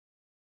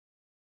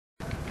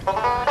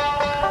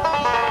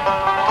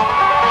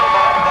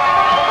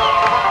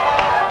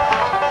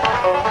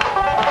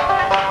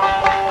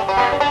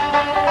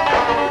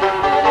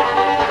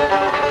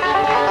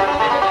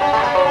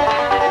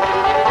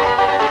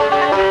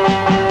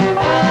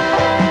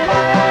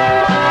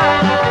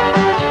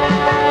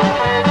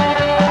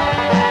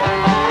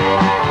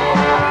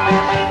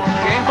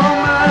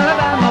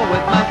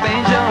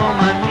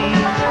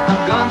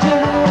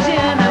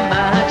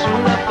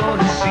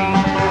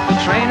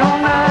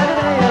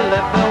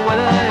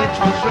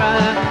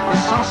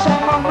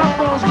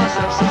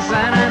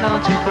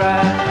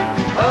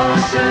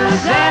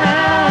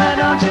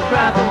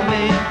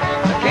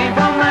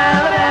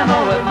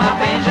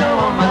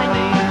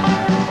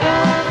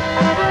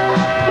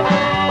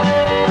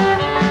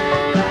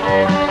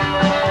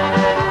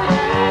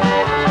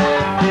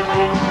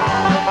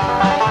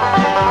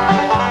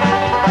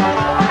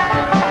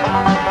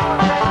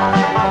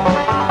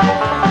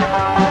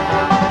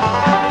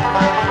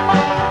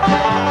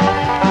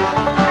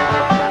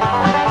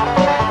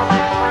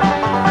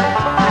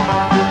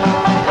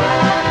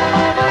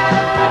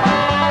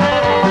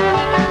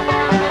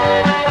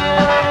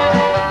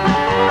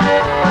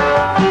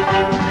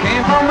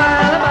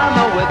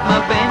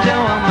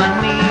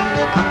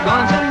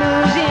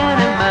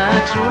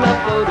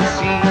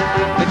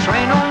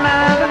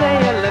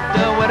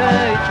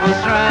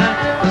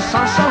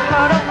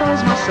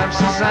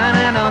myself,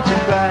 Susanna, don't you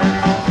cry.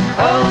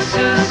 Oh,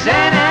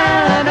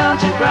 Susanna,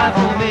 don't you cry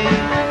for me.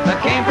 I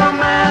came from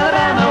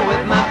Alabama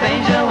with my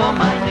banjo on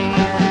my knee.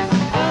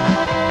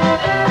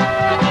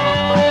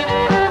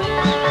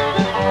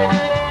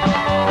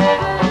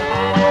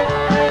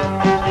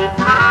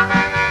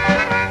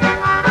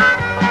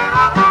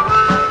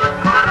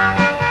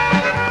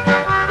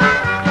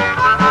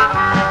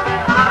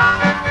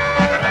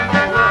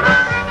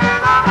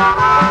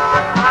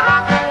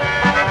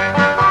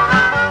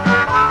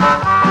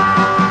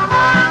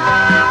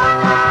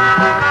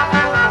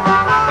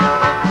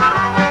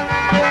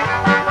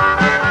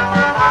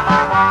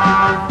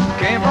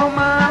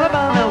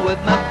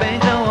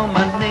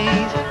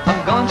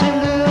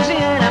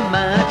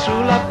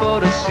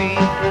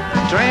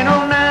 Train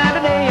all night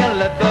today, I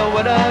left the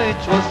weather, it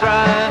was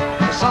dry.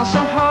 The sun so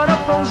hard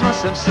I froze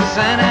myself,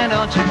 Susanna,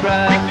 don't you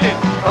cry.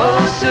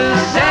 Oh,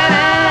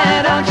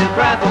 Susanna, don't you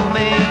cry for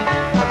me.